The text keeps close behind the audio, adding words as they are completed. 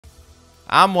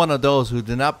I'm one of those who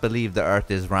do not believe the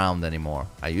earth is round anymore.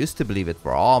 I used to believe it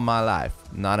for all my life.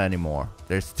 Not anymore.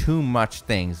 There's too much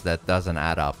things that doesn't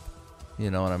add up. You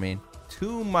know what I mean?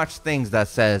 Too much things that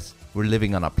says we're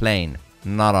living on a plane,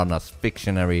 not on a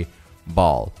fictionary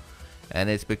ball. And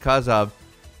it's because of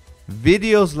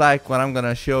videos like what I'm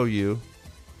gonna show you,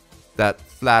 that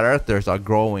flat earthers are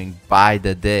growing by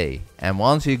the day. And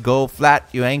once you go flat,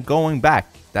 you ain't going back.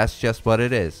 That's just what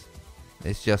it is.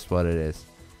 It's just what it is.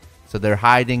 So they're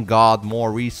hiding God,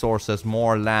 more resources,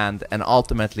 more land, and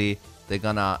ultimately they're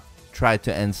gonna try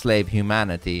to enslave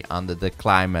humanity under the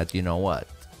climate, you know what.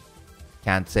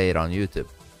 Can't say it on YouTube.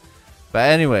 But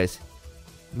anyways,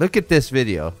 look at this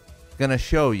video. Gonna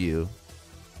show you,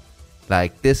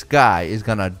 like, this guy is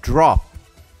gonna drop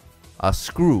a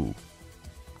screw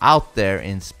out there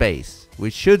in space,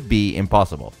 which should be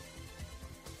impossible.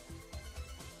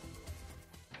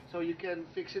 So you can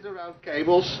fix it around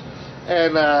cables,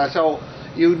 and so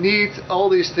you need all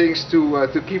these things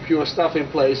to keep your stuff in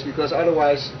place, because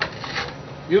otherwise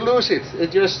you lose it.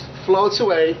 It just floats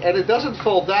away and it doesn't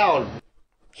fall down.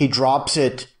 He drops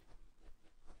it.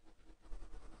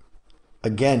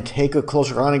 Again, take a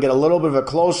closer. I'm going to get a little bit of a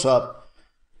close-up.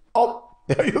 Oh,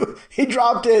 there you. He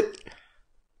dropped it.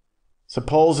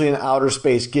 Supposedly in outer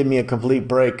space. Give me a complete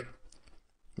break.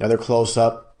 Another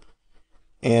close-up.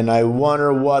 And I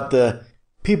wonder what the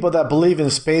people that believe in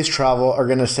space travel are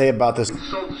going to say about this.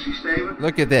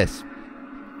 Look at this.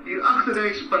 Hier achter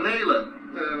deze panelen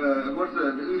wordt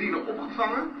de urine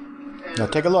opgevangen. Now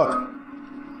take a look.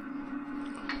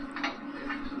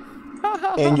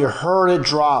 And you heard it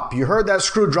drop. You heard that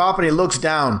screw drop and he looks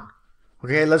down.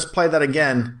 Okay, let's play that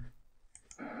again.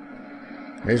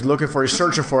 He's looking for, he's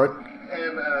searching for it.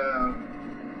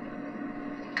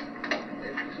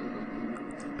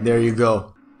 There you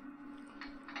go.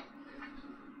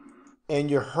 And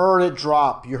you heard it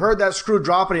drop. You heard that screw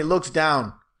drop and he looks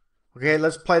down. Okay,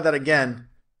 let's play that again.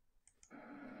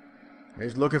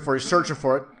 He's looking for, he's searching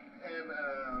for it.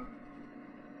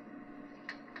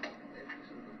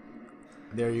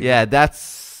 There you go. Yeah,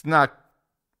 that's not,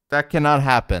 that cannot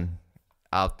happen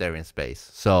out there in space.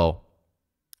 So,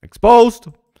 exposed.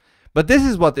 But this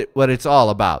is what it's all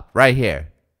about right here.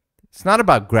 It's not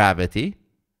about gravity.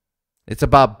 It's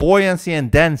about buoyancy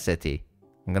and density.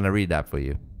 I'm going to read that for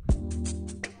you.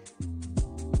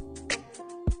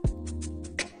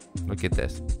 Look at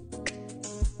this.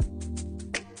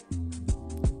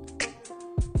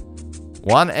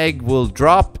 One egg will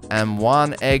drop and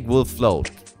one egg will float.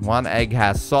 One egg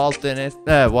has salt in it.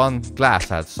 One glass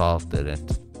has salt in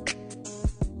it.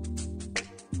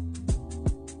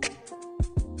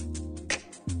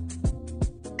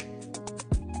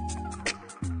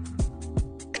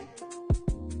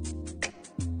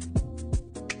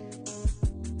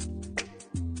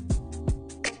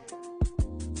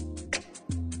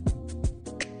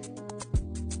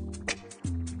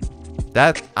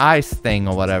 That ice thing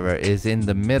or whatever is in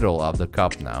the middle of the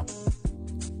cup now.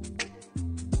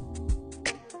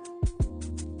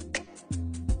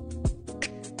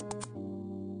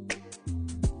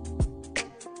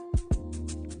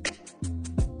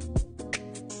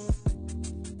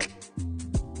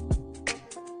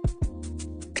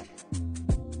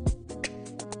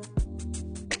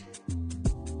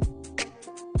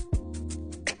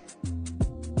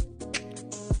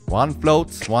 One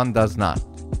floats, one does not.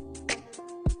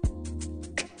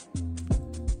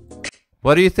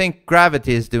 What do you think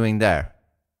gravity is doing there?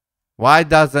 Why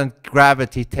doesn't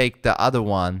gravity take the other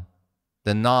one,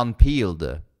 the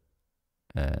non-peeled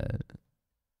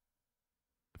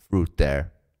fruit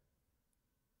there?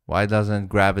 Why doesn't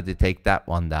gravity take that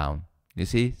one down? You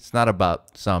see, it's not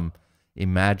about some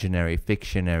imaginary,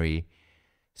 fictionary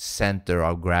center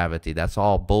of gravity. That's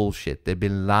all bullshit. They've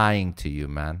been lying to you,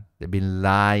 man. They've been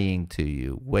lying to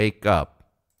you. Wake up.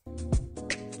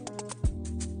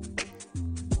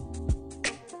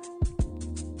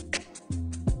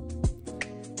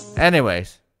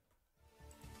 Anyways,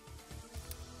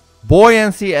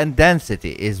 buoyancy and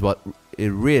density is what it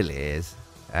really is.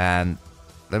 And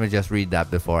let me just read that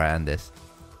before I end this.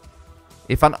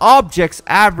 If an object's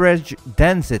average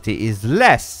density is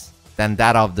less than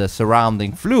that of the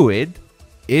surrounding fluid,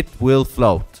 it will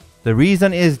float. The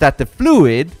reason is that the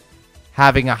fluid,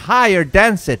 having a higher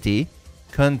density,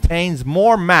 contains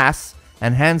more mass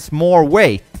and hence more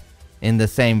weight in the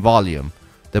same volume.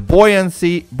 The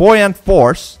buoyant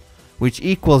force, which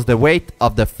equals the weight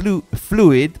of the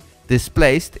fluid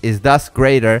displaced, is thus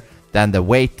greater than the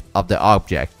weight of the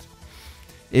object.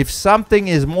 If something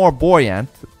is more buoyant,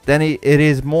 then it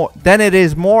is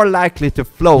more likely to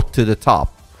float to the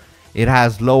top. It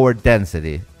has lower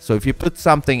density. So So if you put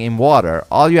something in water,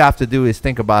 all you have to do is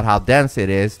think about how dense it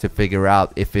is to figure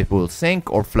out if it will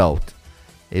sink or float.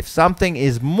 If something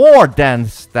is more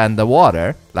dense than the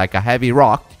water, like a heavy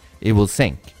rock, it will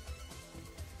sink.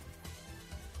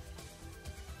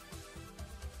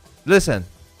 Listen,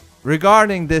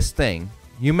 regarding this thing,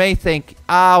 you may think,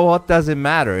 what does it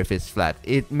matter if it's flat?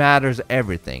 It matters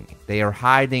everything. They are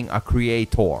hiding a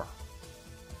creator.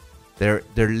 They're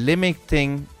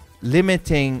limiting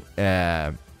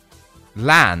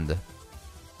land.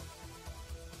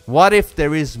 What if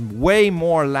there is way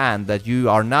more land that you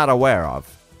are not aware of?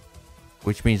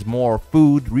 Which means more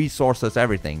food, resources,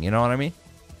 everything. You know what I mean?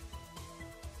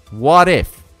 What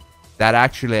if that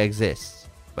actually exists?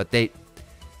 But they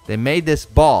made this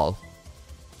ball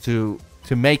to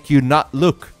make you not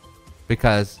look,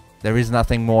 because there is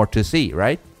nothing more to see,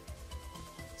 right?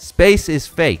 Space is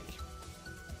fake.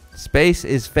 Space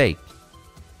is fake.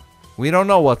 We don't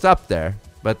know what's up there,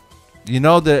 but you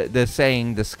know the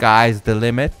saying, the sky's the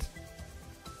limit?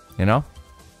 You know?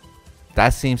 That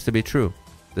seems to be true.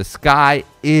 The sky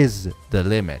is the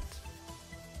limit.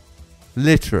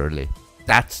 Literally.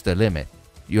 That's the limit.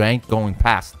 You ain't going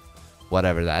past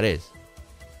whatever that is.